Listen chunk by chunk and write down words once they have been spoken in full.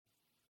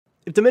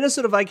If the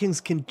Minnesota Vikings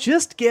can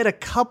just get a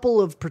couple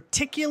of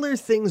particular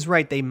things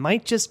right, they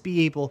might just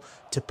be able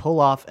to pull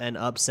off an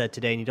upset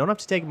today. And you don't have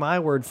to take my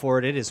word for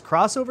it. It is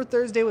Crossover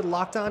Thursday with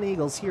Locked On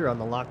Eagles here on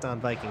the Locked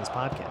On Vikings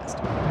podcast.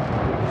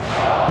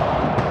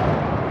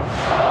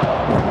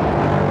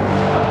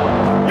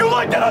 You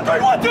like that on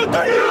 3, 1, 2, 3,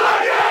 you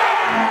like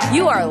it!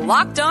 You are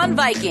Locked On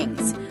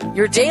Vikings,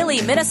 your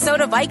daily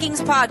Minnesota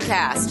Vikings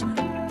podcast.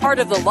 Part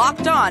of the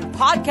Locked On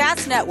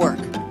Podcast Network,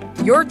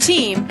 your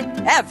team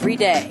every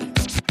day.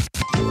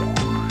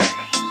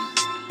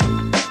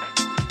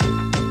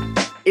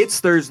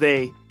 It's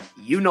Thursday.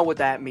 You know what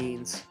that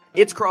means.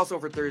 It's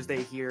Crossover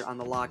Thursday here on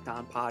the Locked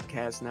On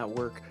Podcast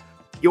Network,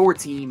 your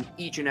team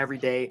each and every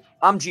day.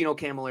 I'm Gino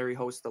Camilleri,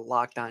 host of the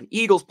Locked On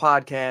Eagles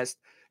podcast,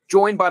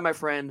 joined by my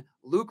friend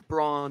Luke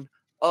Braun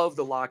of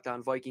the Locked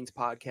On Vikings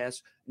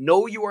podcast.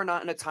 No, you are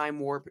not in a time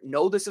warp.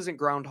 No, this isn't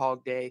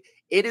Groundhog Day.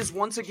 It is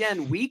once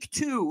again week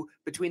 2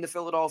 between the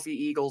Philadelphia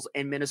Eagles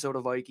and Minnesota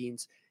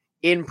Vikings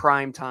in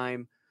prime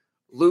time.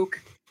 Luke,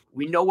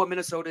 we know what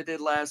Minnesota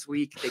did last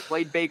week. They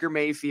played Baker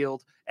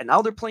Mayfield, and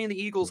now they're playing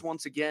the Eagles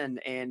once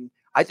again. And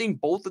I think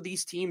both of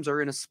these teams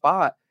are in a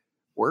spot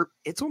where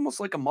it's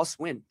almost like a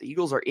must-win. The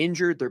Eagles are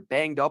injured. They're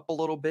banged up a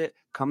little bit,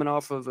 coming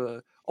off of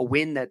a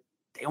win that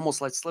they almost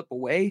let slip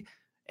away.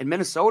 And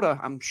Minnesota,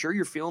 I'm sure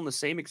you're feeling the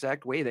same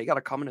exact way. They got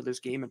to come into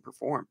this game and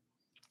perform.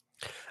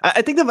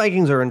 I think the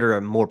Vikings are under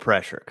more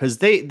pressure because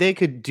they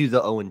could do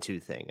the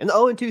 0-2 thing. And the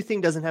 0-2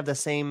 thing doesn't have the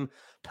same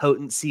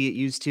potency it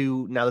used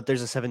to. Now that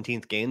there's a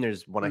 17th game,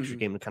 there's one extra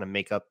game to kind of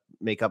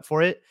make up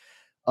for it.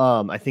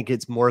 I think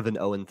it's more of an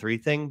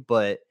 0-3 thing,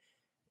 but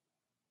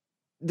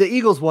the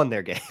Eagles won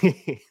their game.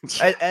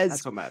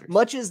 That's what matters.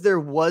 Much as there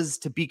was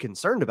to be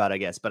concerned about, I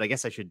guess, but I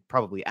guess I should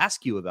probably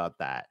ask you about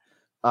that.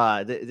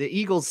 The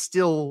Eagles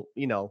still,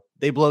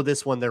 they blow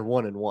this one, they're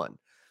 1-1.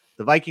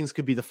 The Vikings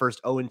could be the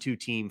first 0-2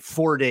 team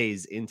 4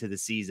 days into the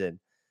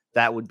season.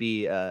 That would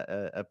be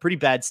a pretty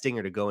bad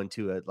stinger to go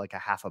into a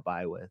half a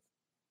bye with.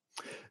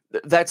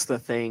 That's the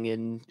thing.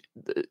 And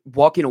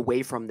walking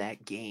away from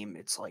that game,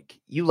 it's like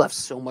you left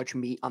so much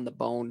meat on the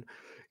bone.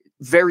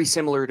 Very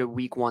similar to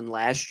week 1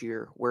 last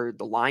year, where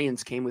the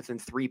Lions came within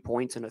 3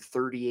 points in a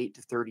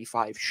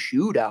 38-35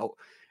 shootout.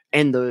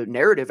 And the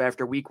narrative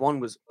after week 1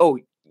 was, oh,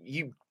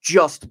 you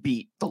just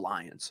beat the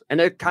Lions. And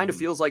it kind of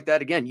feels like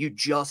that again. You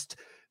just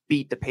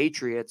beat the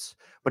Patriots.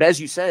 But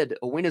as you said,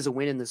 a win is a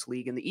win in this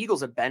league. And the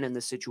Eagles have been in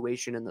this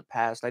situation in the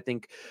past. I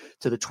think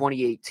to the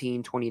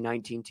 2018,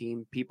 2019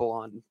 team, people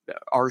on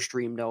our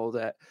stream know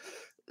that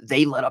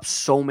they let up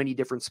so many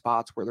different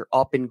spots where they're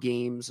up in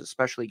games,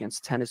 especially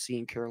against Tennessee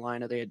and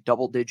Carolina. They had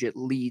double-digit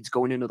leads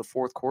going into the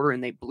fourth quarter,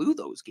 and they blew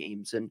those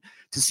games. And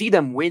to see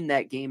them win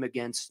that game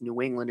against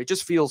New England, it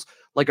just feels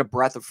like a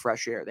breath of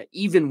fresh air that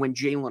even when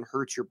Jalen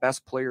Hurts, your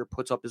best player,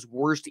 puts up his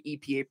worst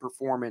EPA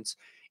performance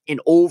in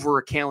over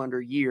a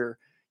calendar year,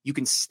 you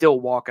can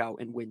still walk out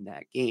and win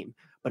that game.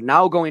 But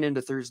now going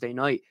into Thursday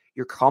night,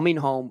 you're coming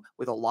home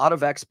with a lot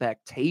of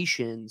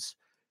expectations,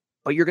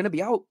 but you're going to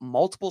be out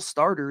multiple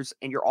starters,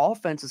 and your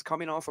offense is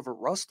coming off of a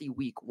rusty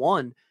week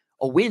 1.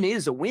 A win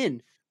is a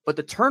win, but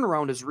the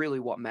turnaround is really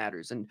what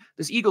matters. And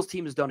this Eagles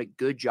team has done a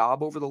good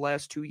job over the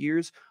last 2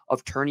 years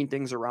of turning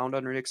things around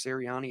under Nick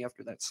Sirianni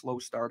after that slow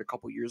start a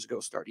couple years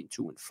ago, starting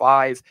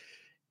 2-5.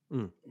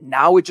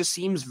 Now it just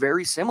seems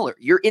very similar.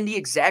 You're in the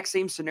exact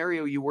same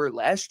scenario you were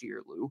last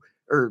year,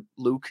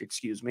 Luke,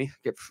 excuse me.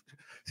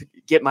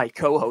 Get my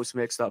co-host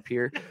mixed up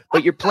here.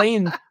 But you're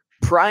playing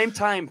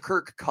primetime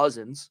Kirk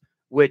Cousins,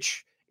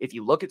 which, if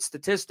you look at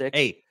statistics...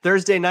 Hey,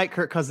 Thursday night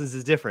Kirk Cousins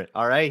is different,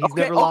 all right? He's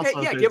never lost on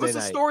Thursday night. Give us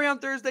a story on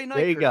Thursday night.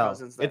 There you Kirk go.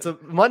 Cousins, then. It's a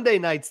Monday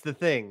night's the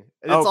thing.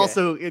 It's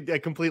also a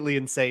completely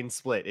insane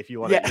split if you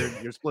want to.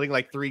 You're splitting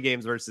like 3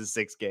 games versus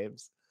 6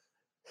 games.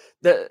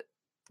 The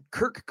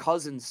Kirk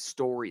Cousins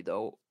story,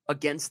 though,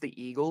 against the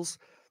Eagles,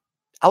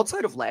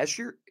 outside of last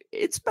year,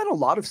 it's been a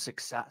lot of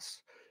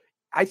success.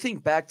 I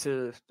think back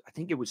to, I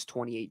think it was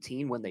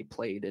 2018 when they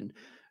played, and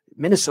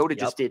Minnesota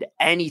just did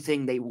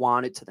anything they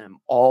wanted to them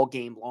all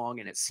game long,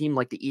 and it seemed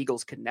like the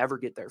Eagles could never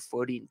get their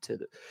footing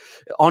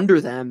under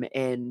them.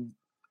 And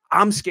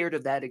I'm scared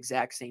of that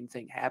exact same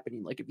thing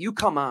happening. Like if you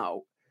come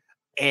out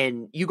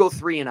and you go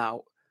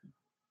 3-and-out,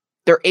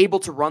 they're able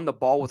to run the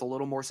ball with a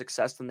little more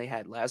success than they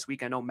had last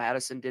week. I know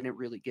Madison didn't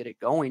really get it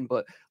going,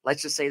 but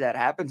let's just say that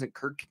happens and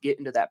Kirk could get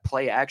into that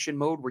play action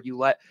mode where you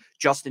let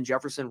Justin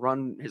Jefferson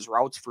run his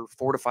routes for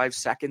 4 to 5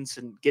 seconds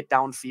and get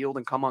downfield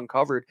and come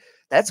uncovered.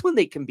 That's when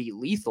they can be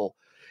lethal.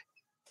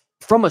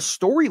 From a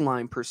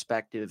storyline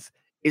perspective,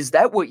 is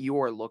that what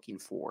you're looking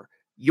for?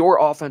 Your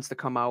offense to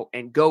come out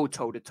and go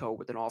toe-to-toe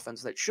with an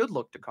offense that should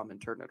look to come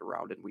and turn it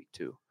around in week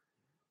 2?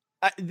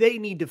 They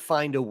need to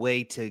find a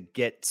way to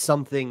get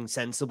something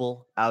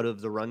sensible out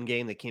of the run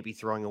game. They can't be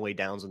throwing away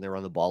downs when they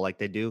run the ball like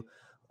they do.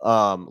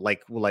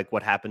 Like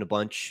what happened a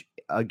bunch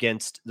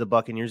against the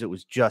Buccaneers. It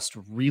was just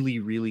really,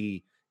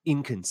 really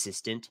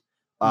inconsistent.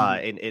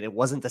 And it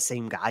wasn't the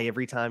same guy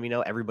every time,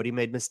 everybody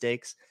made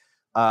mistakes.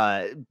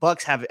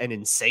 Bucks have an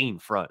insane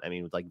front. I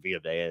mean, with like Vita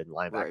Vea and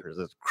linebackers,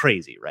 Right. it's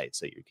crazy, right?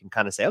 So you can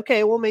kind of say,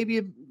 okay, well, maybe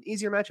an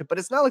easier matchup, but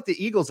it's not like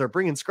the Eagles are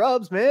bringing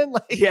scrubs, man.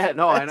 Like, Yeah,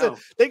 no, I know.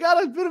 they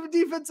got a bit of a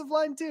defensive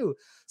line too.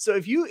 So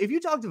if you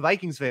talk to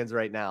Vikings fans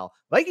right now,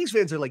 Vikings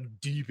fans are like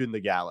deep in the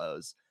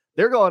gallows.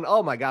 They're going,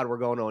 oh my God, we're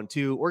going on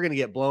 2. We're going to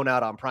get blown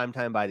out on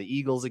primetime by the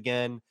Eagles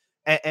again.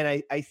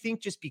 And I think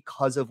just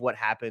because of what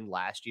happened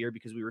last year,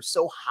 because we were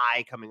so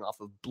high coming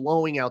off of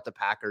blowing out the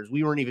Packers,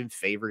 we weren't even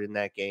favored in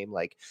that game.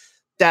 Like,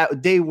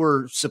 that they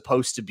were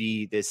supposed to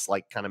be this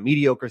like kind of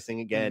mediocre thing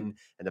again,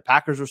 and the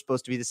Packers were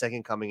supposed to be the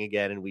second coming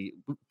again, and we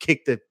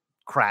kicked the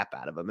crap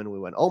out of them, and we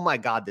went, oh my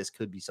God, this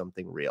could be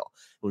something real.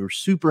 We were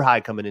super high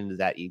coming into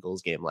that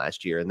Eagles game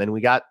last year, and then we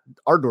got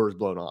our doors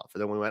blown off,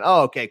 and then we went,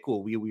 oh, okay,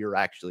 cool, we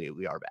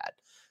are bad.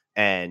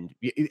 And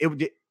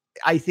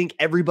I think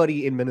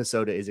everybody in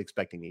Minnesota is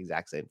expecting the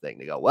exact same thing,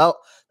 to go, well,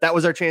 that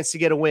was our chance to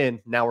get a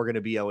win, now we're going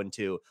to be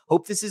 0-2,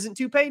 hope this isn't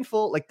too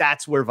painful. Like,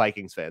 that's where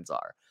Vikings fans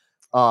are.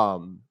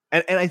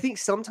 And I think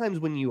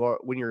sometimes when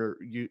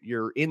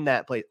you're in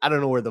that place, I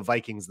don't know where the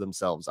Vikings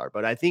themselves are,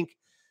 but I think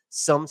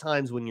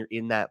sometimes when you're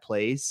in that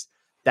place,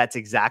 that's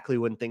exactly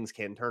when things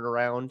can turn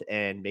around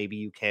and maybe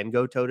you can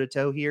go toe to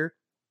toe here.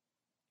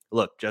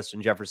 Look,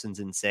 Justin Jefferson's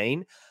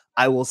insane.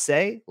 I will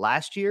say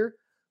last year,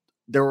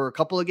 there were a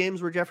couple of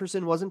games where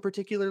Jefferson wasn't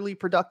particularly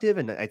productive,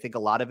 and I think a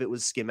lot of it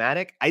was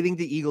schematic. I think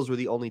the Eagles were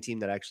the only team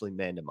that actually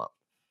manned him up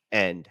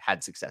and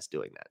had success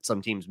doing that.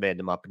 Some teams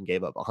manned him up and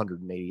gave up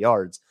 180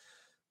 yards.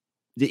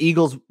 The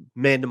Eagles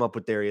manned him up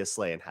with Darius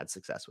Slay and had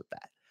success with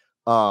that.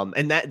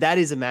 And that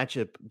is a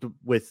matchup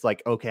with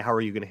like, okay, how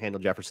are you going to handle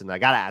Jefferson? I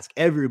got to ask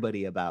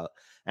everybody about,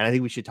 and I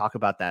think we should talk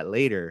about that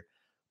later.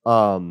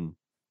 But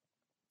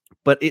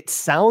it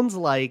sounds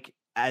like,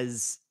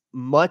 as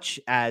much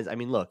as, I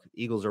mean, look,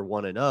 Eagles are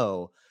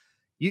 1-0.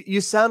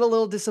 You sound a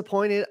little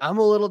disappointed. I'm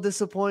a little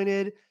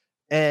disappointed.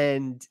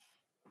 And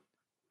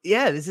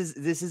yeah, this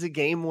is a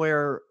game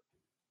where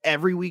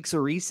every week's a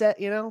reset,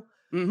 you know?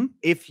 Mm-hmm.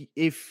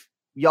 If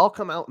y'all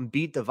come out and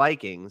beat the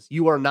Vikings,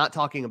 you are not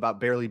talking about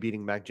barely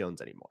beating Mac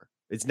Jones anymore.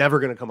 It's never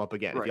going to come up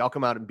again. Right. If y'all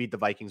come out and beat the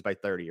Vikings by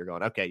 30, you're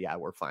going, okay, yeah,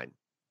 we're fine.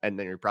 And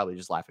then you're probably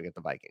just laughing at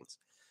the Vikings.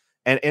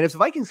 And if the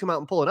Vikings come out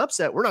and pull an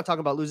upset, we're not talking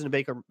about losing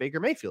to Baker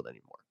Mayfield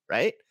anymore,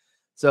 right?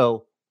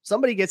 So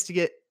somebody gets to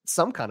get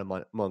some kind of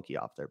monkey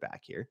off their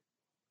back here.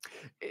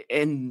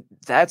 And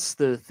that's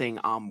the thing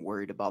I'm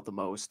worried about the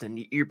most. And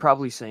you're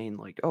probably saying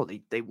like, oh,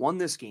 they won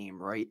this game,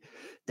 right?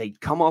 They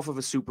come off of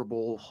a Super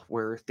Bowl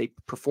where they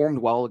performed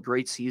well, a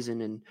great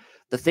season. And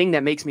the thing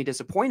that makes me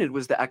disappointed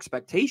was the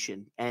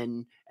expectation.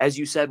 And as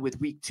you said, with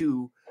week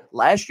 2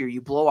 last year,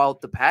 you blow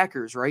out the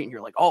Packers, right? And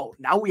you're like, oh,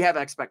 now we have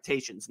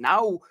expectations.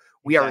 Now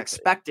we are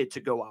expected to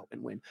go out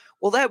and win.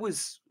 Well, that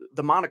was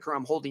the moniker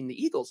I'm holding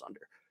the Eagles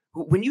under.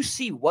 When you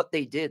see what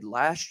they did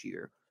last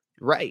year,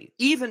 right,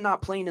 even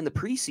not playing in the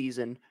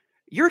preseason,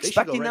 you're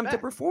expecting them to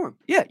perform.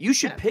 Yeah, you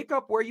should pick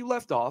up where you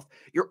left off.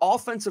 Your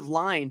offensive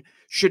line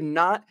should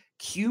not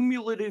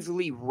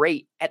cumulatively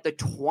rate at the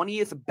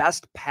 20th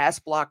best pass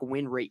block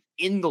win rate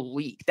in the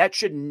league. That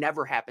should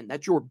never happen.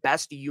 That's your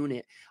best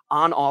unit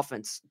on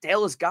offense.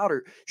 Dallas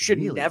Goedert should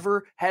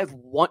never have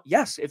one.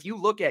 Yes, if you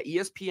look at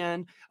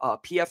ESPN,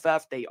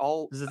 PFF, they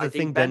all. This is the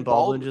thing Ben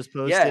Baldwin just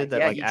posted that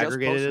like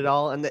aggregated it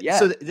all, and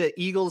so the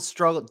Eagles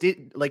struggle.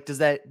 Does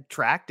that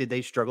track? Did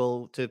they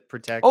struggle to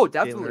protect? Oh,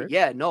 definitely.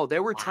 Yeah, no,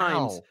 there were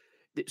times.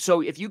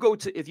 So if you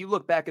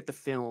look back at the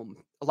film,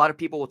 a lot of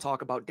people will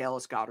talk about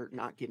Dallas Goedert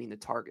not getting the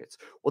targets.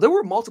 Well, there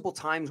were multiple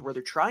times where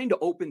they're trying to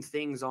open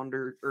things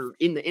under or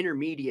in the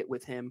intermediate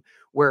with him,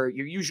 where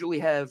you usually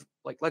have,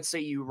 like, let's say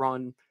you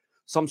run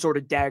some sort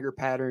of dagger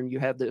pattern. You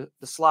have the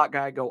slot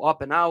guy go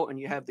up and out, and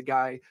you have the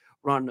guy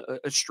run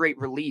a straight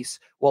release.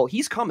 Well,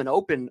 he's coming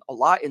open a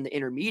lot in the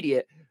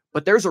intermediate,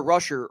 but there's a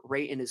rusher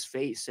right in his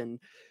face. And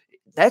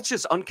that's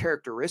just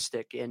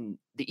uncharacteristic. And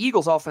the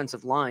Eagles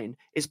offensive line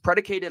is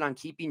predicated on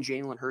keeping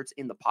Jalen Hurts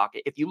in the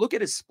pocket. If you look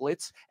at his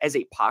splits as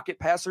a pocket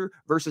passer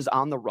versus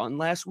on the run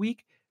last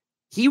week,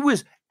 he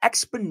was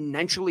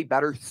exponentially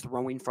better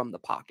throwing from the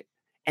pocket.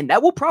 And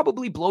that will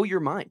probably blow your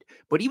mind.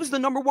 But he was the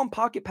number 1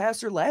 pocket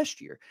passer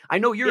last year. I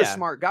know you're a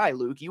smart guy,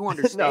 Luke. You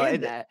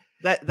understand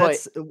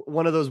That's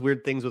one of those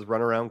weird things with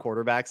runaround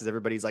quarterbacks is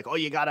everybody's like, oh,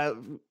 you got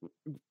to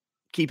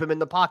keep him in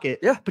the pocket.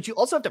 Yeah. But you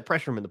also have to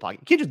pressure him in the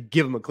pocket. You can't just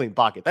give him a clean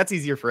pocket. That's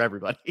easier for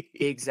everybody.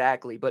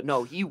 Exactly. But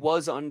no, he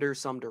was under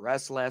some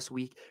duress last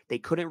week. They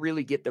couldn't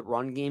really get the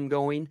run game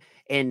going.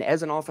 And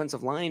as an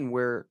offensive line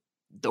where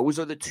those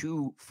are the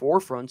 2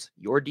 forefronts,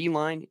 your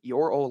D-line,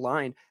 your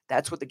O-line,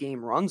 that's what the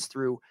game runs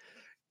through.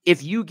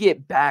 If you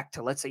get back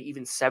to, let's say,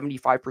 even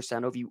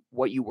 75% of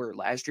what you were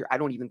last year, I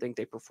don't even think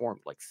they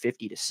performed like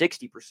 50 to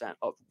 60%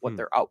 of what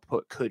their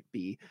output could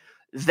be.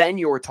 Then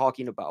you're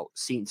talking about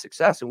seeing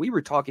success. And we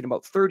were talking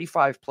about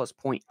 35+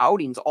 point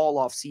outings all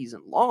off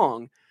season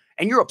long,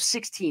 and you're up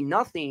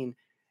 16-0,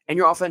 and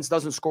your offense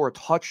doesn't score a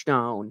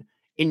touchdown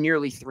in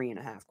nearly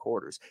 3.5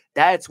 quarters.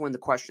 That's when the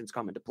questions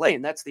come into play.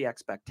 And that's the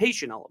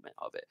expectation element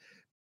of it.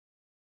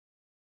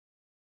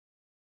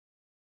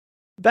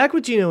 Back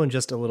with Gino in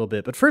just a little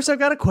bit, but first I've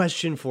got a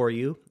question for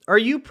you. Are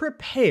you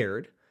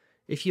prepared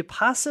if you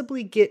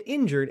possibly get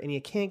injured and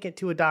you can't get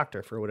to a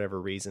doctor for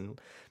whatever reason?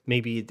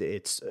 Maybe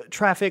it's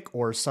traffic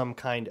or some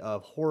kind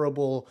of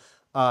horrible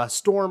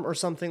storm or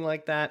something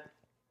like that.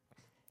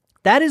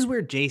 That is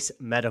where Jase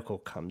Medical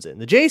comes in.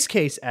 The Jase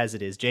case, as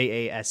it is,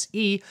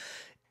 JASE,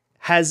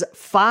 has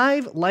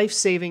 5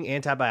 life-saving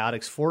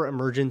antibiotics for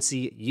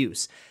emergency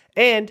use.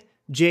 And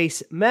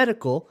Jase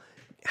Medical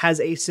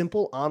has a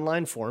simple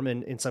online form,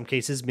 and in some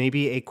cases,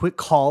 maybe a quick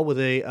call with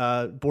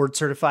a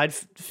board-certified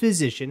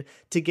physician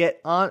to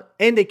get on,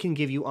 and they can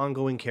give you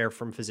ongoing care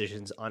from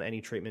physicians on any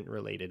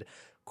treatment-related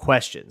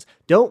questions.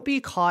 Don't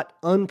be caught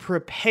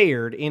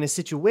unprepared in a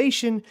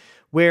situation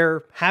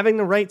where having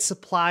the right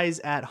supplies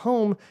at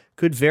home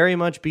could very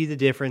much be the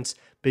difference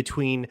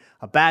between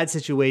a bad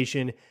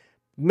situation,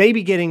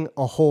 maybe getting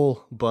a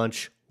whole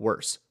bunch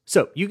worse.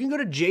 So you can go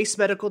to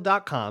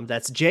jasemedical.com,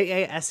 that's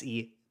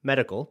JASE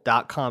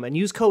medical.com, and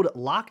use code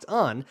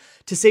LOCKEDON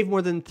to save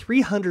more than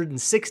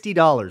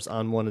 $360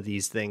 on one of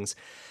these things.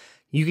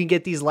 You can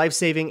get these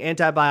life-saving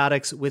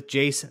antibiotics with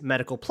Jase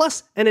Medical,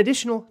 plus an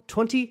additional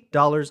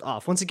 $20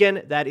 off. Once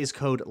again, that is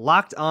code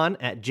LOCKEDON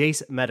at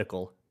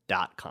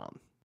jasemedical.com.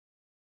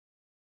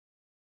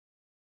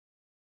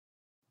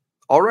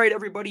 All right,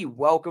 everybody,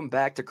 welcome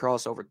back to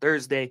Crossover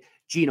Thursday.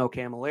 Gino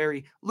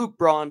Camilleri, Luke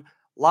Braun,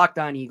 Locked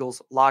On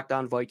Eagles, Locked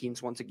On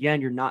Vikings. Once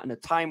again, you're not in a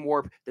time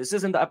warp. This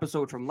isn't the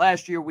episode from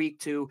last year, week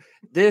 2.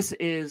 This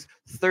is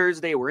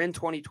Thursday. We're in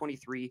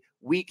 2023,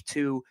 week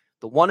 2.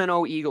 The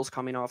 1-0 Eagles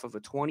coming off of a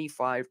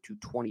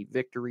 25-20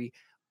 victory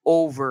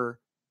over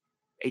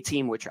a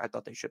team which I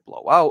thought they should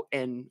blow out.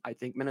 And I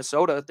think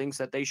Minnesota thinks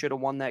that they should have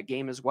won that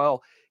game as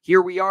well.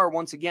 Here we are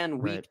once again,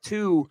 week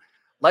 2.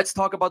 Let's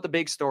talk about the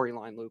big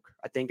storyline, Luke.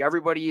 I think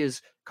everybody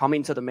is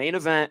coming to the main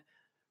event.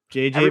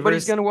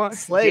 Everybody's going to watch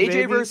Slay,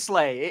 JJ versus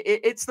Slay.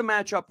 It's the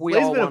matchup we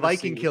Slay's all been a want to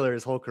Viking see. killer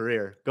his whole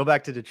career. Go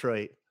back to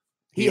Detroit.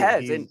 He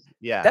has. And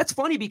yeah, that's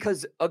funny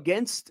because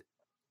against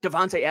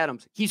Devontae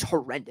Adams, he's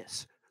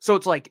horrendous. So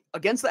it's like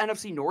against the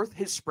NFC North,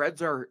 his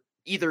spreads are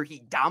either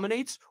he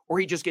dominates or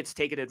he just gets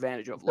taken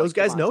advantage of. Like those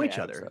guys know each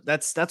Adams other.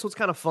 does. That's what's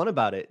kind of fun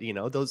about it.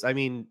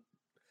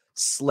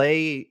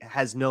 Slay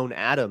has known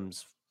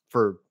Adams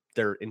for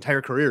their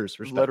entire careers,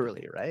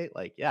 respectively, right?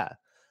 Like, yeah.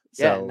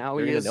 So now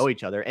they're going to know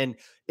each other. And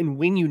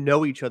when you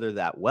know each other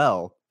that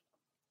well,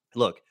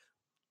 look,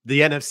 the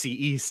NFC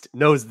East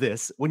knows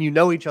this. When you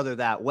know each other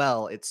that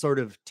well, it sort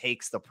of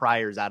takes the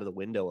priors out of the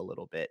window a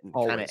little bit, and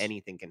kind of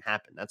anything can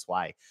happen. That's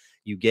why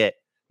you get,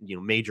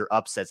 major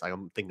upsets. Like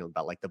I'm thinking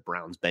about like the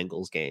Browns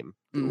Bengals game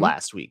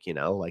last week,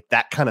 like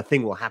that kind of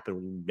thing will happen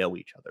when you know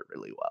each other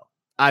really well.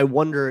 I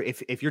wonder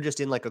if you're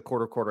just in like a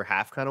quarter,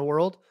 half kind of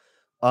world,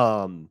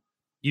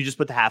 you just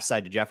put the half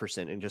side to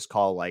Jefferson and just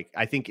call, like,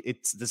 I think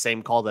it's the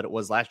same call that it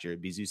was last year.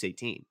 It'd be Zeus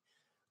 18,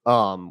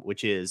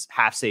 which is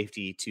half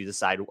safety to the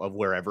side of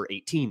wherever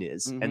 18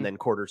 is, and then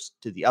quarters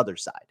to the other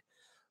side.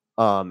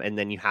 And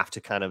then you have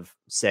to kind of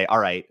say, all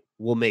right,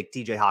 we'll make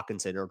TJ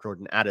Hawkinson or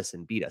Jordan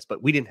Addison beat us.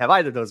 But we didn't have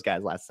either of those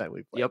guys last time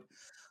we played.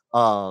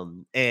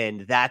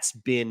 And that's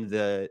been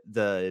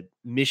the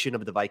mission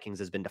of the Vikings,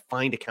 has been to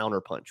find a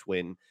counterpunch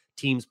when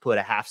teams put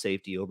a half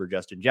safety over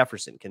Justin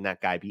Jefferson. Can that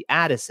guy be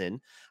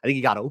Addison? I think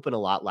he got open a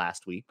lot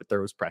last week, but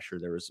there was pressure.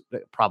 There was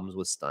problems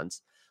with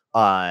stunts.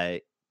 Can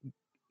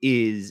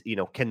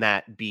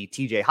that be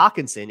TJ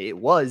Hawkinson? It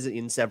was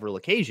in several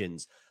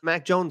occasions.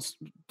 Mac Jones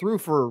threw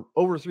for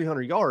over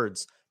 300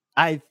 yards.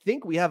 I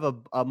think we have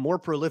a more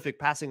prolific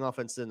passing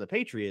offense than the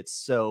Patriots.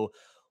 So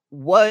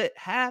what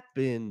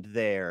happened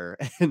there?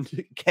 And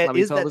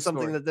is there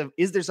something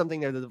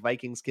there that the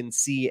Vikings can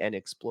see and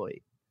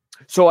exploit?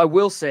 So I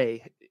will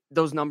say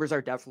those numbers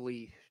are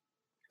definitely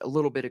a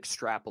little bit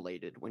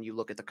extrapolated when you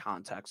look at the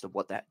context of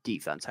what that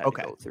defense had to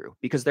go through,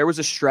 because there was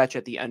a stretch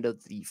at the end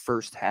of the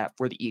first half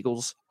where the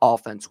Eagles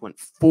offense went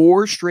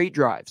 4 straight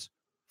drives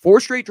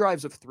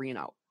of 3 and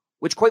out,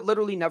 which quite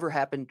literally never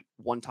happened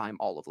one time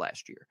all of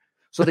last year.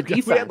 So the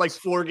defense, we had like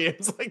 4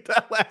 games like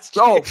that last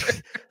year. Oh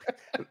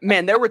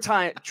man, there were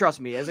times, trust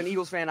me, as an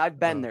Eagles fan, I've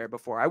been there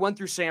before. I went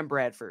through Sam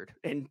Bradford,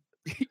 and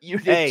you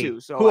did too.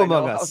 So who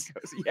among us?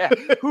 Yeah,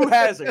 who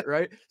hasn't,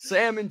 right?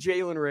 Sam and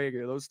Jalen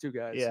Reagor, those two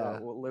guys. Yeah,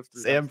 we'll lift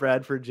Sam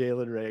Bradford,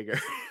 Jalen Reagor.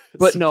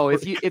 But no,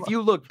 if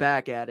you look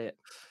back at it,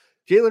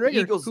 Jalen Reagor,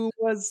 Eagles, who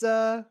was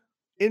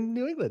in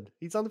New England,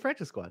 he's on the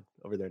practice squad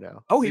over there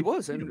now. Oh, he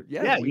was, and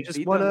we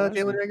just won a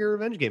Jalen Reagor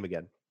revenge game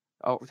again.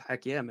 Oh,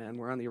 heck yeah, man.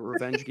 We're on the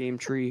revenge game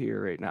tree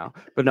here right now.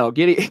 But no,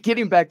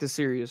 getting back to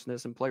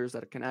seriousness and players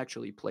that can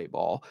actually play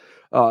ball.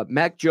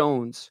 Mac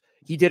Jones,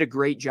 he did a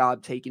great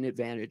job taking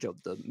advantage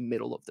of the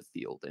middle of the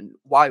field. And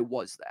why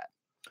was that?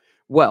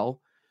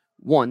 Well,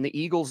 one, the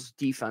Eagles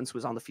defense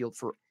was on the field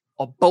for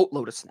a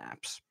boatload of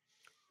snaps.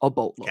 A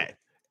boatload. Okay.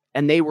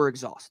 And they were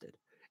exhausted.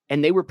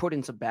 And they were put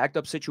into backed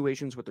up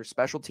situations with their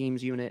special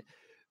teams unit,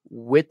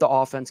 with the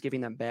offense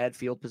giving them bad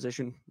field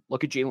position.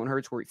 Look at Jalen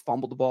Hurts, where he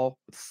fumbled the ball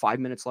with 5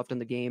 minutes left in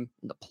the game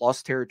in the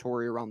plus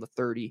territory around the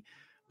 30.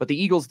 But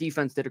the Eagles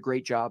defense did a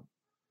great job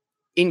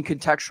in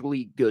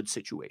contextually good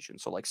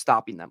situations. So like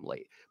stopping them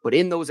late. But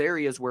in those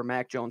areas where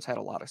Mac Jones had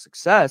a lot of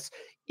success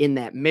in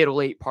that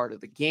middle 8 part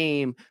of the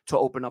game to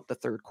open up the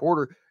third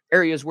quarter,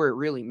 areas where it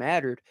really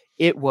mattered,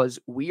 it was,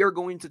 we are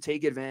going to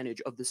take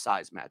advantage of the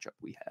size matchup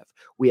we have.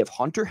 We have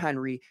Hunter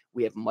Henry.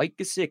 We have Mike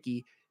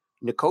Gesicki.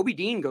 Nakobe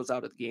Dean goes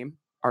out of the game,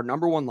 our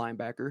number 1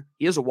 linebacker.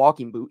 He has a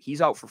walking boot.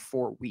 He's out for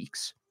 4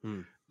 weeks.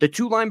 The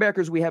 2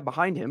 linebackers we have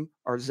behind him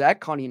are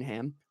Zach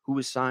Cunningham, who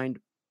was signed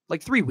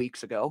like 3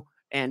 weeks ago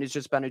and has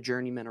just been a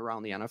journeyman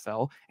around the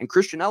NFL, and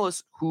Christian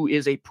Ellis, who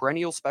is a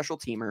perennial special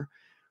teamer,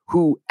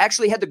 who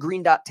actually had the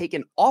green dot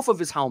taken off of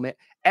his helmet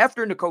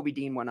after Nakobe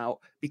Dean went out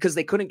because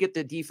they couldn't get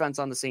the defense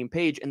on the same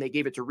page, and they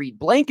gave it to Reed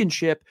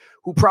Blankenship,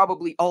 who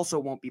probably also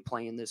won't be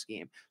playing this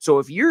game. So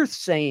if you're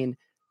saying,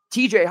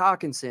 TJ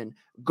Hawkinson,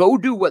 go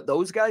do what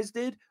those guys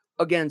did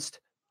against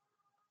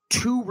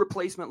 2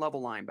 replacement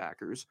level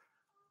linebackers,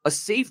 a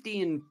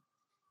safety, and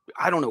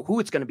I don't know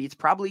who it's going to be. It's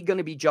probably going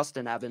to be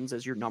Justin Evans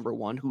as your number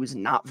 1, who is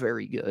not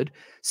very good.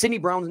 Sidney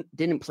Brown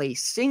didn't play a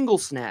single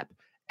snap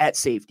at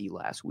safety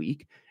last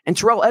week. And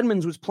Terrell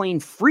Edmonds was playing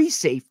free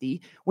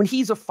safety when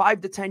he's a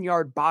 5 to 10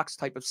 yard box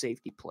type of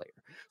safety player.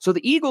 So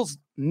the Eagles'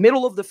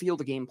 middle of the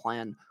field game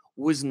plan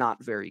was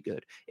not very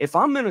good. If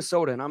I'm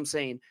Minnesota and I'm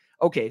saying,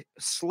 okay,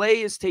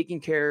 Slay is taking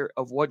care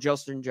of what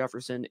Justin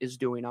Jefferson is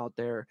doing out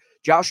there,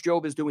 Josh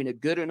Jobe is doing a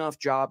good enough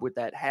job with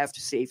that half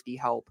safety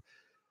help,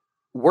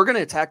 we're going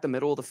to attack the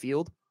middle of the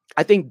field.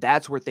 I think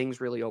that's where things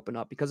really open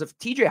up, because if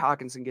TJ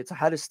Hawkinson gets a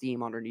head of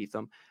steam underneath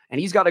him and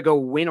he's got to go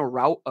win a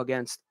route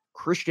against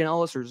Christian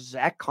Ellis or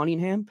Zach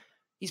Cunningham,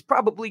 he's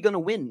probably going to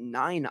win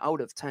 9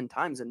 out of 10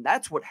 times. And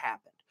that's what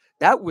happened.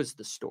 That was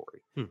the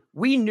story.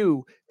 We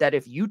knew that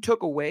if you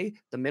took away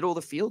the middle of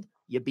the field,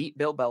 you beat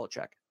Bill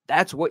Belichick.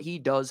 That's what he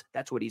does.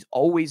 That's what he's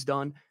always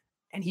done.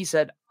 And he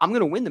said, I'm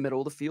going to win the middle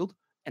of the field.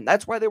 And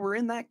that's why they were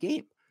in that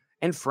game.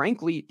 And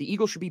frankly, the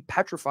Eagles should be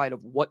petrified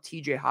of what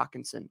TJ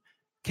Hawkinson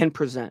can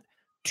present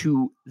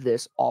to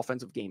this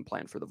offensive game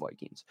plan for the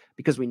Vikings,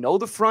 because we know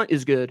the front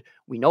is good.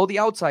 We know the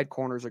outside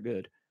corners are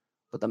good,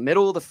 but the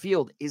middle of the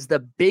field is the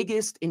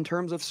biggest in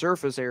terms of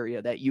surface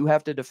area that you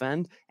have to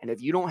defend. And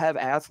if you don't have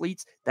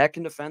athletes that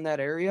can defend that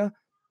area,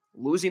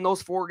 losing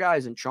those 4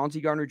 guys in Chauncey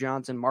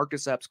Gardner-Johnson,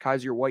 Marcus Epps,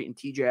 Kaiser White, and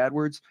TJ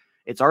Edwards,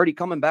 it's already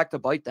coming back to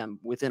bite them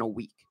within a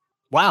week.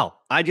 Wow.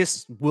 I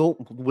just will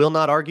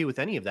not argue with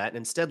any of that. And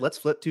instead, let's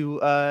flip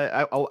to,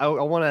 I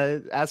want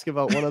to ask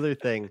about one other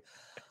thing.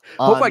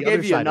 Hope I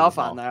gave you enough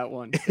on that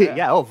one.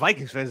 Yeah. Oh,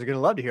 Vikings fans are going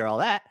to love to hear all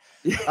that.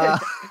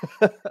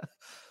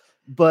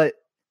 But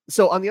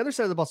so on the other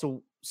side of the ball,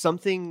 so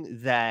something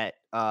that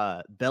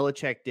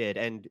Belichick did,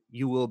 and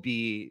you will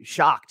be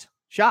shocked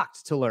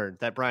to learn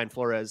that Brian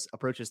Flores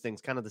approaches things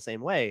kind of the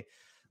same way.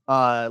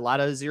 A lot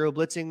of zero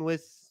blitzing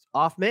with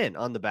off men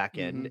on the back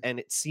end. And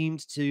it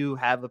seemed to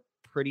have a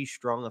pretty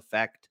strong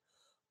effect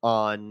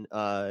on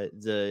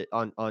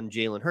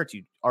Jalen Hurts.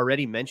 You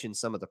already mentioned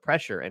some of the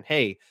pressure, and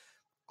hey,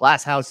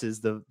 glass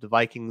houses, the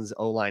Vikings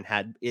O-line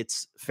had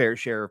its fair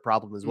share of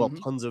problem as well.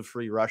 Tons of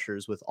free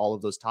rushers with all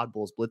of those Todd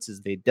Bowles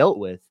blitzes they dealt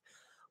with.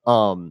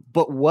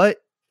 But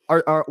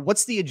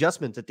what's the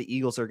adjustment that the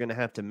Eagles are going to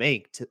have to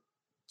make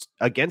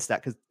against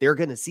that? Because they're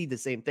going to see the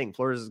same thing.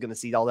 Flores is going to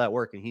see all that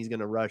work, and he's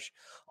going to rush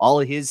all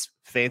of his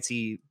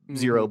fancy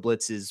zero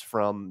blitzes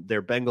from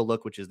their Bengal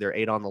look, which is their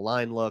 8 on the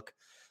line look,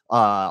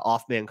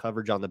 off man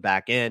coverage on the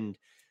back end,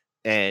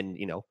 and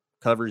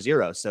cover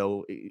 0.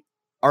 So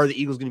are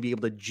the Eagles going to be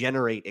able to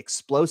generate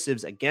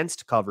explosives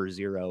against cover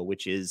 0,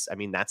 which is,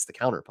 that's the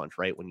counterpunch,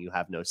 right? When you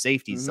have no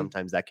safeties,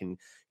 sometimes that can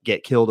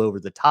get killed over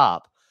the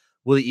top.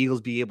 Will the Eagles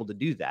be able to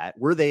do that?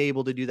 Were they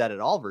able to do that at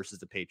all versus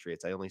the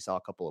Patriots? I only saw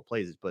a couple of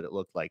plays, but it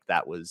looked like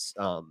that was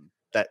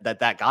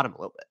that got him a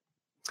little bit.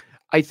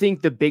 I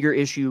think the bigger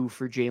issue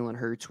for Jalen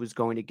Hurts was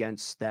going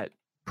against that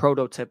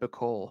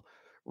prototypical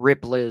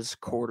Rip Liz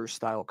quarter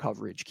style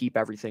coverage, keep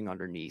everything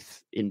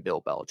underneath in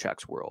Bill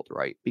Belichick's world,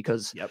 right?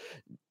 Because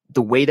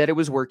the way that it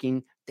was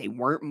working, they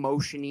weren't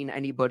motioning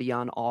anybody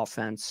on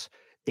offense.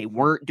 They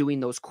weren't doing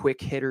those quick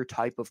hitter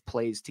type of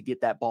plays to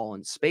get that ball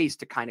in space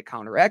to kind of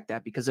counteract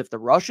that. Because if the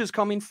rush is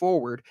coming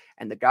forward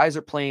and the guys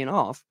are playing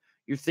off,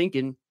 you're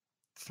thinking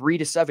 3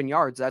 to 7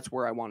 yards. That's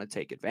where I want to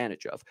take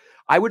advantage of.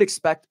 I would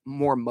expect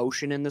more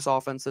motion in this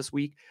offense this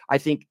week. I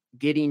think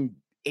getting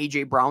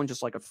AJ Brown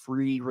just like a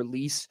free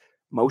release,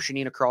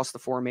 motioning across the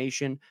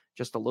formation,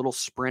 just a little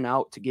sprint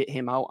out to get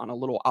him out on a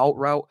little out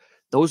route.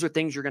 Those are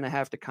things you're going to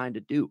have to kind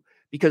of do,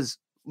 because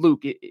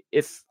Luke,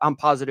 if I'm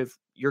positive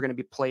you're going to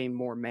be playing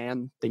more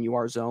man than you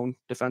are zone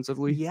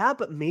defensively. Yeah,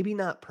 but maybe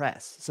not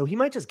press. So he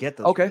might just get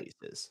those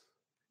releases.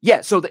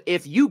 Yeah, so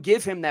if you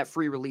give him that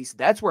free release,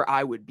 that's where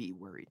I would be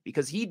worried,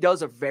 because he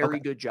does a very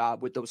good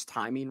job with those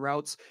timing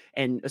routes,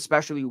 and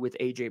especially with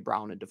AJ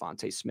Brown and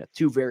Devontae Smith,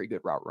 2 very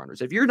good route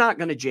runners. If you're not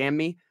going to jam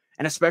me,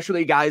 and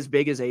especially a guy as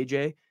big as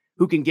AJ,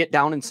 who can get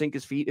down and sink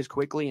his feet as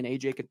quickly, and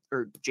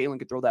Jalen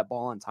could throw that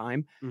ball on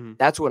time,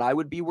 that's what I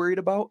would be worried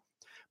about.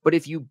 But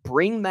if you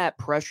bring that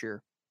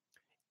pressure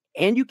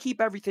and you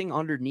keep everything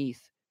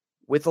underneath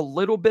with a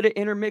little bit of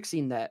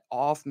intermixing that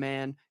off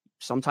man,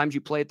 Sometimes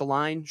you play at the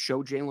line,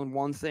 show Jalen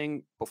one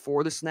thing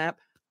before the snap,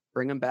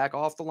 bring him back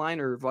off the line,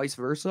 or vice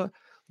versa.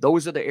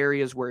 Those are the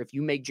areas where if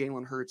you make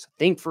Jalen Hurts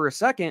think for a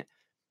second,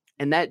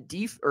 and that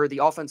the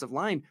offensive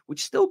line,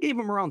 which still gave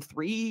him around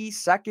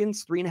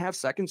 3.5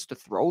 seconds to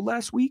throw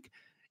last week,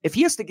 if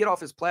he has to get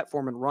off his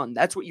platform and run,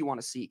 that's what you want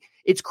to see.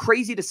 It's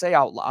crazy to say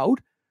out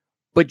loud,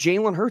 but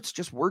Jalen Hurts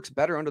just works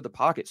better under the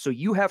pocket. So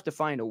you have to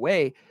find a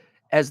way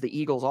as the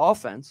Eagles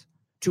offense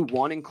to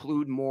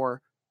include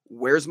more,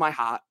 where's my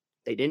hot?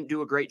 They didn't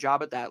do a great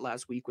job at that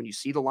last week. When you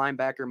see the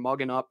linebacker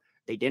mugging up,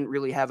 they didn't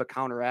really have a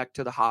counteract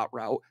to the hot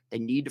route. They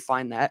need to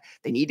find that.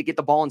 They need to get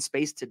the ball in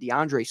space to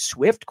DeAndre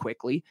Swift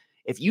quickly.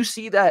 If you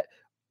see that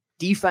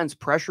defense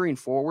pressuring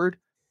forward,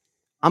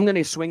 I'm going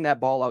to swing that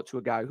ball out to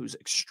a guy who's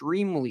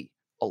extremely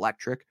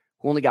electric,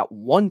 who only got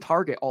one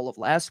target all of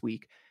last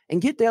week,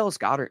 and get Dallas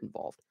Goedert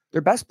involved.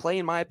 Their best play,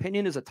 in my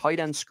opinion, is a tight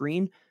end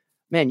screen.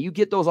 Man, you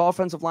get those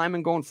offensive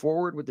linemen going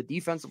forward with the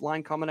defensive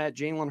line coming at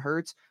Jalen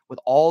Hurts with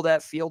all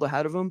that field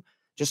ahead of him.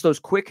 Just those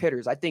quick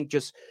hitters. I think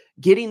just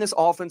getting this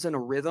offense in a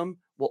rhythm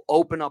will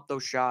open up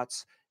those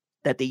shots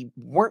that they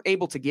weren't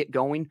able to get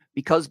going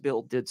because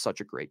Bill did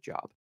such a great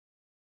job.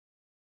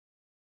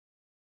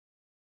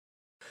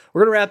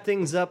 We're going to wrap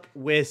things up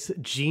with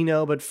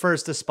Gino, but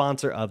first, the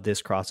sponsor of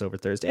this Crossover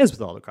Thursday, as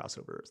with all the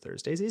Crossover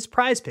Thursdays, is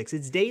Prize Picks.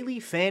 It's daily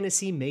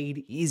fantasy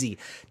made easy.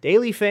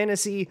 Daily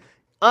fantasy,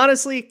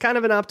 honestly, kind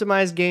of an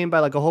optimized game by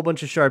like a whole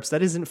bunch of sharps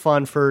that isn't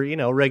fun for,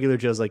 regular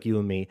Joes like you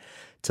and me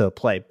to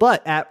play.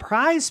 But at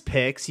Prize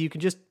Picks, you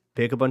can just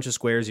pick a bunch of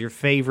squares, your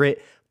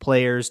favorite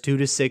players, 2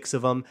 to 6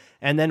 of them,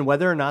 and then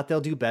whether or not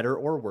they'll do better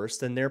or worse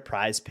than their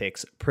Prize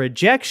Picks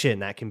projection.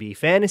 That can be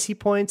fantasy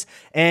points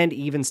and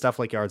even stuff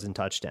like yards and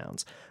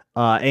touchdowns.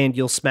 And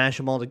you'll smash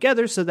them all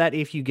together so that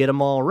if you get them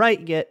all right,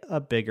 you get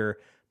a bigger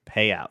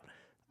payout.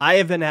 I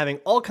have been having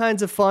all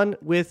kinds of fun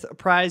with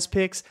Prize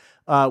Picks.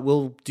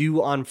 We'll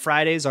do on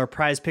Fridays our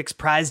prized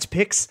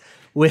picks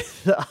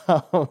with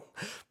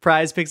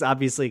Prize Picks,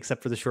 obviously,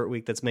 except for the short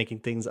week that's making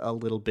things a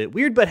little bit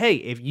weird. But hey,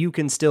 if you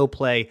can still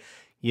play,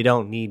 you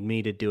don't need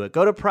me to do it.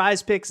 Go to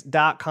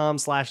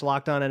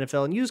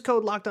prizepicks.com/LockedOnNFL and use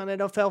code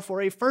LockedOnNFL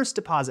for a first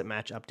deposit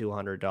match up to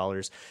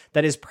 $100.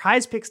 That is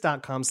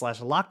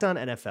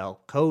prizepicks.com/LockedOnNFL.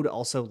 Code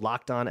also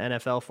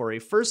LockedOnNFL for a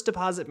first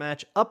deposit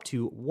match up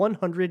to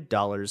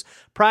 $100.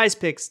 Prize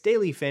Picks,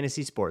 daily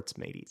fantasy sports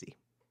made easy.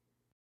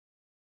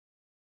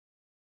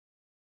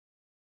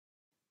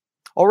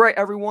 All right,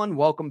 everyone,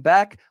 welcome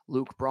back.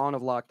 Luke Braun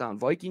of Locked On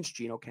Vikings,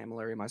 Gino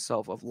Camilleri,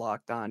 myself of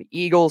Locked On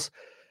Eagles.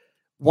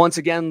 Once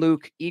again,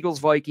 Luke, Eagles,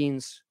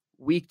 Vikings,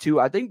 week 2.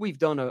 I think we've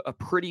done a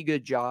pretty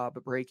good job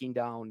of breaking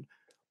down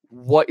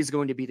what is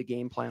going to be the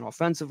game plan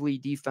offensively,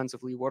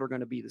 defensively, what are going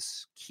to be the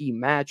key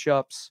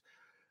matchups.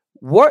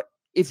 What,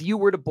 if you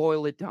were to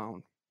boil it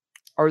down,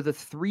 are the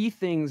 3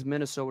 things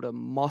Minnesota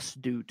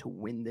must do to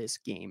win this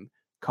game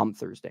come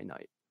Thursday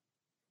night?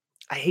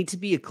 I hate to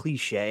be a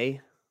cliche.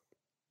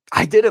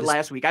 I did it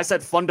last week. I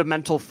said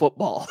fundamental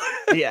football.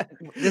 Yeah,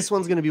 this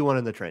one's going to be one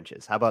in the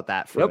trenches. How about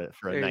that for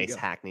a nice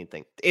hackneyed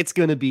thing? It's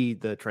going to be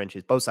the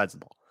trenches, both sides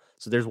of the ball.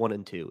 So there's 1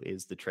 and 2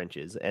 is the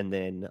trenches. And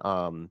then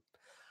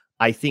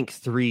I think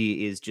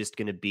 3 is just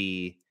going to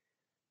be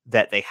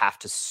that they have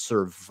to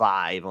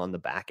survive on the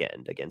back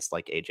end against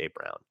like A.J.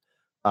 Brown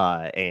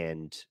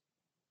and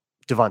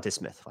Devonta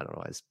Smith. I don't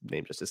know why his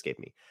name just escaped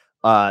me.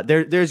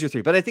 There's your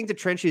 3. But I think the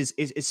trenches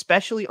is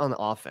especially on the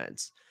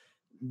offense.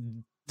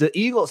 The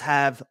Eagles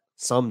have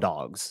some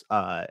dogs.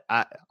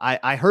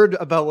 I heard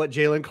about what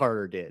Jalen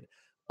Carter did.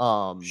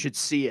 Should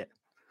see it.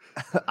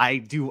 I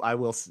do. I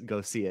will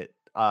go see it.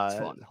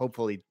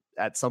 Hopefully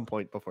at some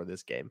point before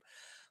this game.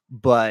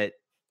 But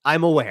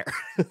I'm aware,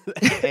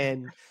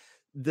 and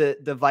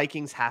the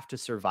Vikings have to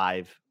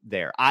survive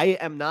there. I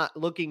am not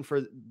looking for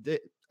the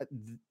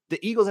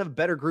Eagles have a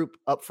better group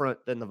up front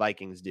than the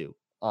Vikings do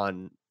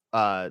on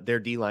their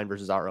D line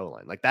versus our O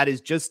line. Like that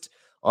is just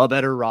a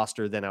better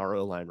roster than our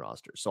O-line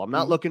roster. So I'm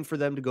not looking for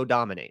them to go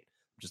dominate.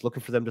 I'm just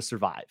looking for them to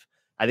survive.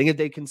 I think if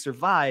they can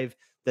survive,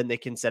 then they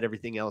can set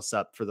everything else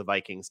up for the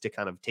Vikings to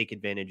kind of take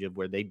advantage of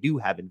where they do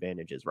have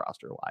advantages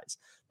roster-wise.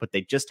 But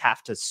they just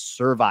have to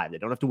survive. They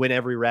don't have to win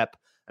every rep.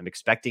 I'm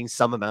expecting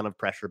some amount of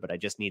pressure, but I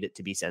just need it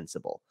to be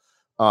sensible.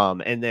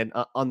 And then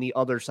on the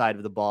other side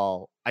of the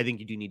ball, I think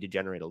you do need to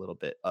generate a little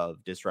bit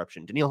of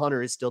disruption. Danielle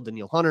Hunter is still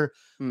Danielle Hunter,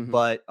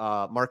 but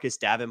Marcus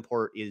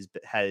Davenport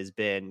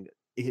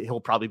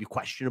he'll probably be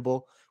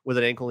questionable with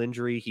an ankle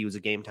injury. He was a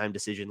game time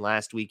decision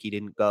last week. He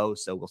didn't go.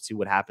 So we'll see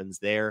what happens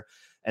there.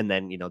 And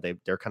then,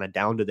 they're kind of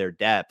down to their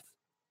depth.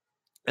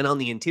 And on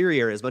the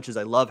interior, as much as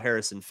I love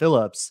Harrison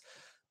Phillips,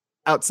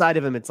 outside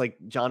of him, it's like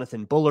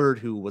Jonathan Bullard,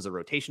 who was a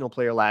rotational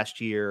player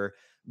last year,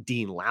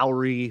 Dean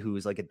Lowry,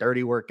 who's like a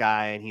dirty work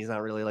guy. And he's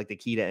not really like the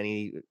key to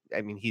any,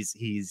 I mean,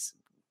 he's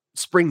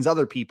springs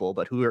other people,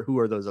 but who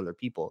are those other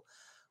people?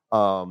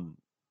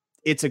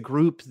 It's a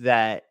group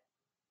that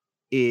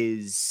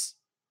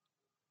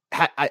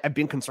I've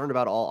been concerned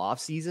about all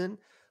offseason.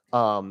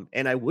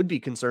 And I would be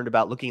concerned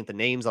about looking at the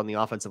names on the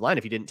offensive line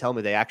if you didn't tell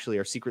me they actually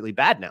are secretly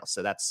bad now.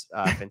 So that's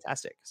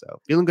fantastic.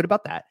 So feeling good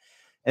about that.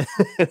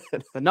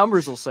 The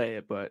numbers will say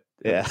it, but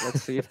Yeah.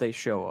 let's see if they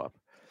show up.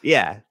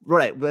 Yeah,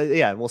 right. But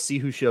yeah, we'll see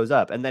who shows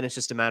up. And then it's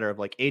just a matter of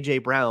like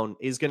AJ Brown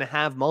is going to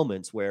have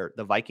moments where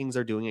the Vikings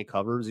are doing a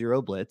cover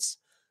 0 blitz.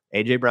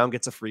 AJ Brown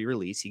gets a free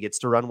release. He gets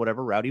to run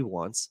whatever route he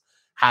wants.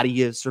 How do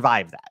you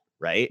survive that?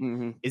 Right?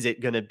 Mm-hmm. Is it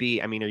going to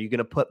be, I mean, are you going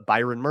to put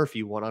Byron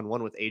Murphy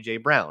one-on-one with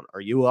AJ Brown?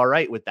 Are you all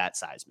right with that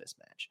size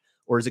mismatch?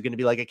 Or is it going to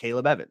be like a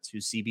Caleb Evans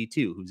who's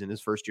CB2, who's in his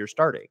first year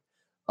starting?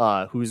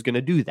 Who's going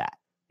to do that?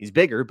 He's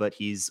bigger, but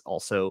he's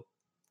also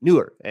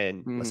newer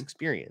and less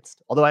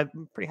experienced. Although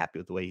I'm pretty happy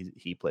with the way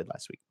he played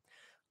last week.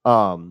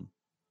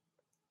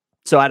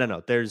 So I don't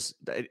know. There's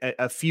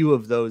a few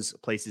of those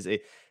places.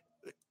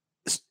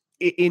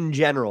 In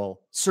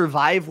general,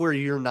 survive where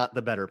you're not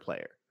the better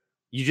player.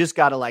 You just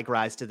got to like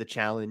rise to the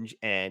challenge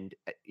and,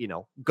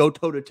 go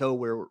toe to toe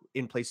where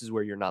in places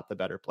where you're not the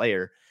better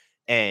player.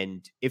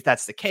 And if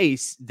that's the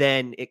case,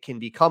 then it can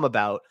become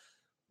about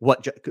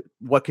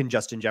what can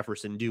Justin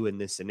Jefferson do in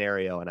this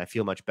scenario? And I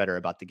feel much better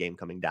about the game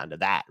coming down to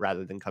that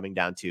rather than coming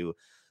down to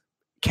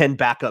can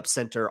backup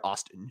center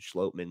Austin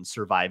Schlottman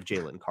survive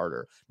Jalen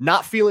Carter?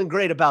 Not feeling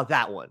great about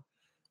that one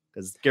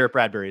because Garrett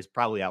Bradbury is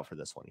probably out for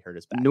this one. He hurt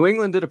his back. New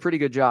England did a pretty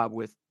good job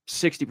with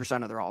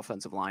 60% of their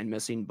offensive line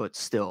missing, but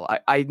still,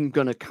 I'm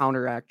going to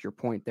counteract your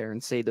point there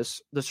and say the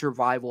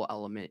survival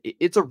element,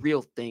 it's a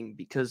real thing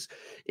because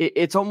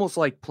it's almost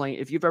like playing,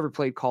 if you've ever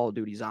played Call of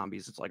Duty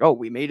Zombies, it's like, oh,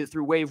 we made it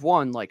through wave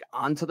 1, like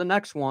on to the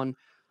next one.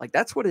 Like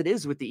that's what it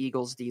is with the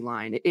Eagles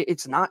D-line.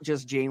 It's not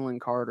just Jalen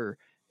Carter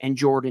and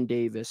Jordan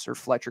Davis or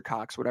Fletcher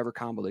Cox, whatever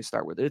combo they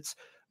start with. It's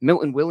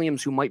Milton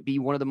Williams, who might be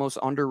one of the most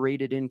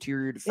underrated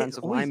interior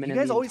defensive linemen in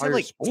the entire have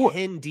like sport.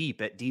 10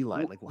 deep at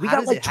D-line. Like, we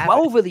got like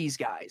 12 of these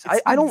guys.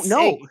 I don't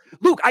know.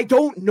 Luke, I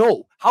don't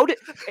know. How did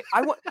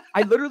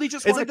I literally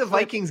just it's like the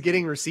Vikings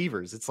getting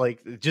receivers. It's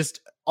like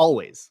just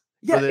always.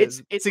 Yeah, for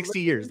it's 60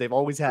 years. They've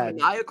always had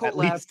maniacal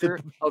laughter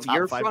of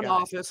your front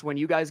office when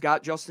you guys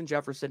got Justin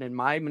Jefferson and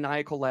my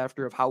maniacal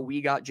laughter of how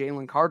we got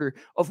Jalen Carter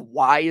of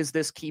why is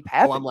this keep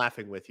happening? Oh, I'm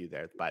laughing with you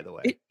there, by the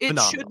way. It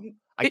shouldn't.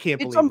 I can't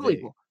believe it's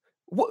unbelievable.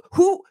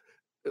 Who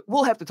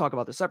we'll have to talk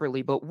about this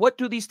separately, but what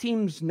do these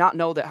teams not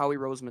know that Howie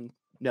Roseman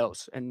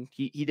knows? And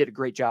he did a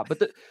great job.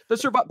 But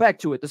back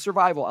to it, the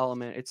survival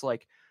element, it's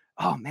like,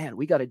 oh man,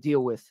 we got to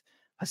deal with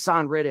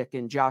Hassan Riddick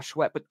and Josh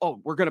Sweat, but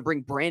we're going to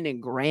bring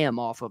Brandon Graham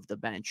off of the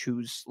bench,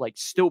 who's like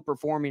still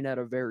performing at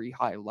a very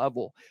high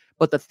level.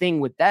 But the thing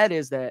with that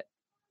is that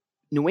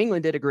New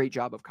England did a great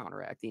job of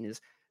counteracting is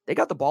they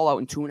got the ball out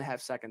in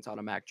 2.5 seconds out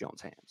of Mac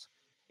Jones' hands.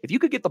 If you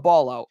could get the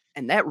ball out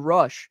and that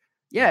rush,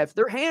 if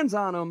their hands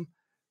on them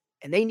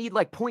and they need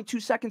like 0.2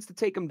 seconds to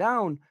take them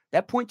down,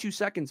 that 0.2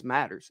 seconds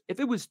matters. If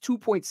it was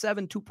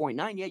 2.7,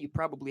 2.9, you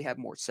probably have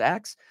more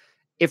sacks.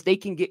 If they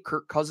can get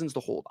Kirk Cousins to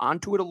hold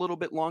onto it a little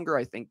bit longer,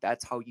 I think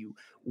that's how you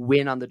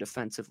win on the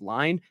defensive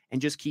line and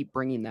just keep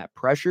bringing that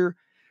pressure.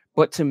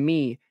 But to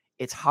me,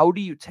 it's how do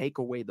you take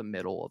away the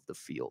middle of the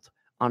field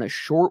on a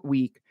short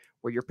week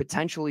where you're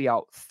potentially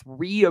out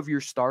 3 of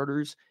your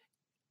starters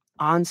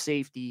on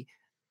safety,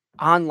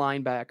 on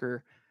linebacker.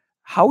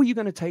 How are you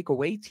going to take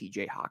away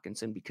TJ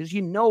Hawkinson? Because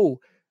the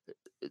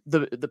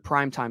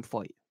primetime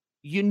fight.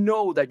 You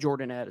know that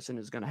Jordan Addison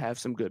is going to have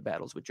some good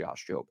battles with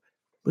Josh Jobe.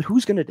 But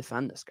who's going to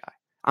defend this guy?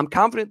 I'm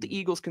confident the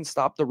Eagles can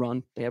stop the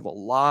run. They have a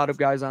lot of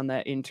guys on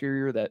that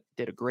interior that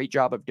did a great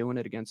job of doing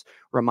it against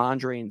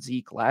Ramondre and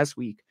Zeke last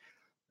week.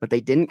 But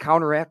they didn't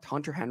counteract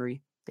Hunter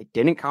Henry. They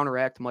didn't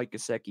counteract Mike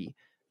Gesicki.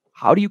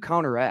 How do you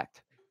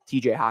counteract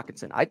TJ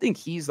Hawkinson? I think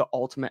he's the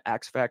ultimate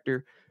X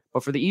factor.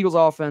 But for the Eagles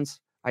offense,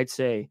 I'd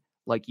say,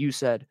 like you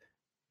said,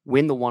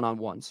 win the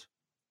one-on-ones.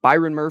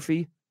 Byron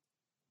Murphy,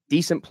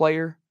 decent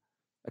player.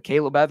 A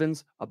Caleb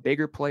Evans, a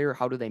bigger player.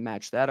 How do they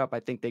match that up? I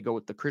think they go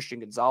with the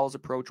Christian Gonzalez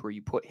approach where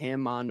you put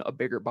him on a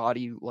bigger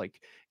body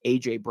like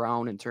A.J.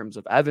 Brown in terms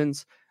of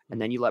Evans,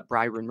 and then you let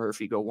Byron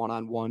Murphy go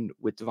one-on-one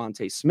with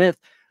Devontae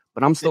Smith.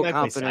 But I'm still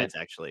confident. Sides,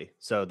 actually.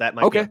 So that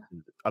might be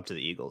up to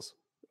the Eagles.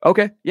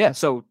 Okay, yeah.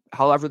 So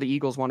however the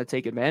Eagles want to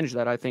take advantage of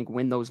that, I think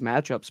win those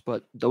matchups,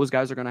 but those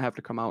guys are going to have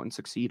to come out and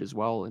succeed as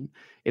well. And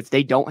if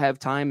they don't have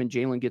time and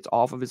Jalen gets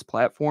off of his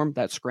platform,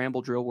 that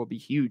scramble drill will be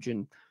huge.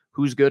 And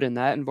who's good in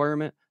that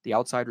environment? The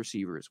outside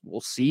receivers.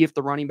 We'll see if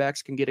the running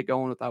backs can get it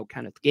going without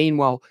Kenneth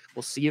Gainwell.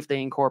 We'll see if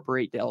they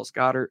incorporate Dallas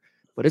Goedert.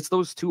 But it's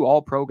those 2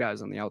 all-pro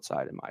guys on the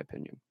outside, in my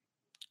opinion.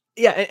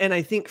 Yeah, and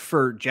I think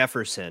for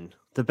Jefferson,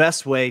 the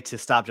best way to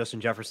stop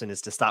Justin Jefferson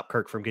is to stop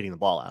Kirk from getting the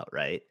ball out,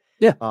 right?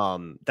 Yeah.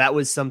 That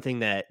was something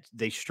that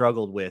they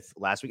struggled with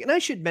last week. And I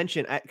should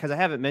mention, because I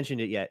haven't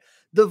mentioned it yet,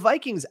 the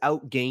Vikings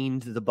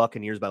outgained the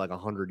Buccaneers by like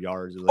 100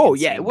 yards.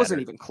 It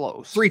wasn't even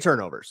close. 3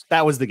 turnovers.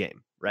 That was the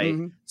game, right?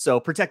 Mm-hmm. So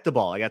protect the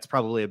ball. Like, that's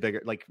probably a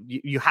bigger, like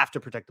you have to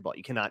protect the ball.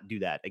 You cannot do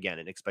that again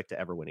and expect to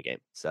ever win a game.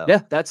 So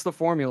yeah, that's the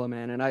formula,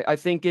 man. And I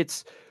think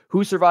it's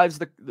who survives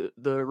the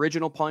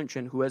original punch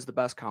and who has the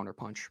best counter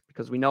punch,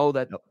 because we know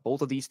that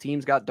both of these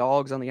teams got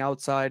dogs on the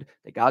outside.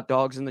 They got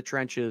dogs in the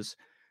trenches.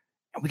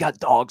 And we got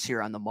dogs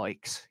here on the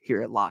mics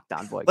here at Locked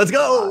On Vikings. Let's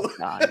go.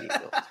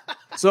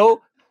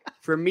 So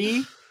for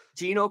me,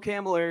 Gino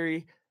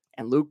Camilleri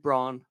and Luke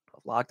Braun of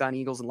Locked On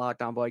Eagles and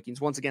Locked On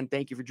Vikings. Once again,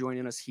 thank you for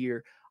joining us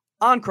here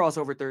on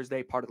Crossover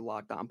Thursday, part of the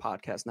Locked On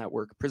Podcast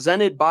Network,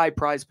 presented by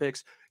Prize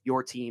Picks,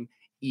 your team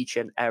each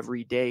and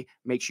every day.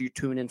 Make sure you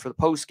tune in for the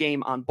post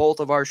game on both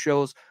of our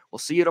shows. We'll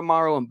see you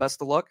tomorrow, and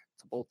best of luck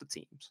to both the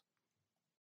teams.